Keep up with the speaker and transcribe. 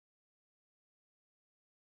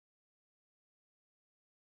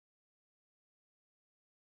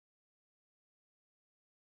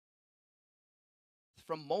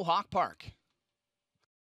from Mohawk Park.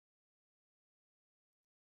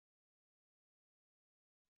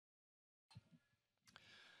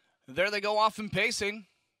 There they go off and pacing.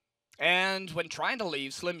 And when trying to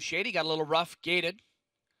leave, Slim Shady got a little rough gated.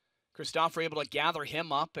 Christopher able to gather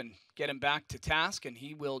him up and get him back to task, and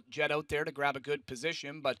he will jet out there to grab a good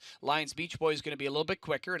position. But Lions Beach Boy is going to be a little bit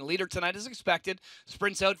quicker, and leader tonight is expected.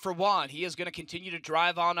 Sprints out for Juan. He is going to continue to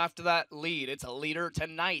drive on after that lead. It's a leader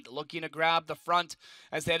tonight looking to grab the front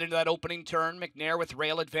as they head into that opening turn. McNair with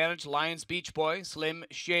rail advantage. Lions Beach Boy. Slim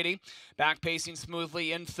Shady back pacing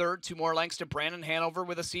smoothly in third. 2 more lengths to Brandon Hanover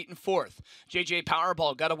with a seat in fourth. JJ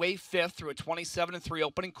Powerball got away fifth through a 27-3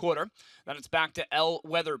 opening quarter. Then it's back to L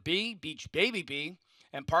Weatherby, Beach Baby B,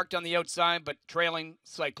 and parked on the outside, but trailing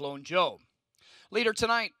Cyclone Joe. Leader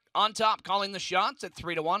tonight, on top, calling the shots at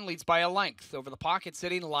 3-1, leads by a length. Over the pocket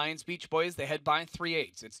sitting, Lions Beach Boys, they head by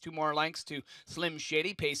 3/8. It's 2 more lengths to Slim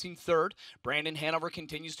Shady, pacing third. Brandon Hanover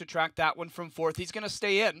continues to track that one from fourth. He's going to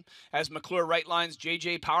stay in as McClure right lines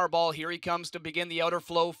JJ Powerball. Here he comes to begin the outer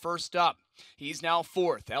flow first up. He's now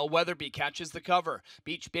fourth. L Weatherby catches the cover.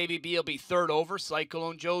 Beach Baby B will be third over.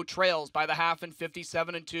 Cyclone Joe trails by the half in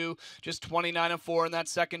 57-2. Just 29-4 in that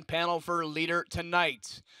second panel for leader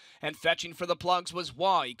tonight. And fetching for the plugs was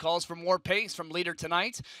Wah. He calls for more pace from leader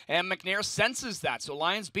tonight, and McNair senses that. So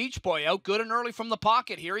Lions Beach Boy out good and early from the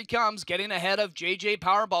pocket. Here he comes, getting ahead of JJ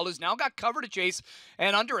Powerball, who's now got cover to chase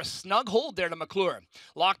and under a snug hold there to McClure.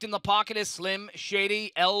 Locked in the pocket is Slim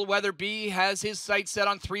Shady. L Weatherby has his sights set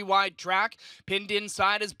on 3 wide track. Pinned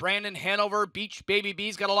inside is Brandon Hanover. Beach Baby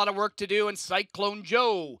B's got a lot of work to do, and Cyclone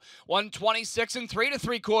Joe 126 3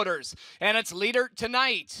 3/4. And it's leader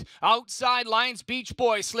tonight. Outside Lions Beach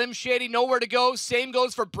Boy. Slim Shady nowhere to go. Same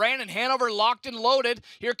goes for Brandon Hanover, locked and loaded.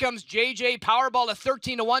 Here comes JJ Powerball at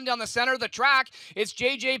 13-1 down the center of the track. It's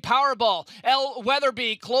JJ Powerball. L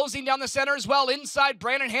Weatherby closing down the center as well. Inside,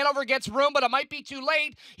 Brandon Hanover gets room, but it might be too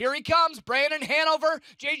late. Here he comes, Brandon Hanover,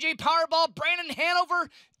 JJ Powerball, Brandon Hanover.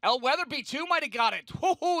 L Weatherby too might have got it.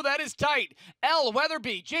 Whoa, that is tight. L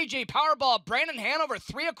Weatherby, JJ Powerball, Brandon Hanover,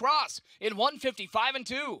 3 across in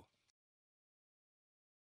 155-2.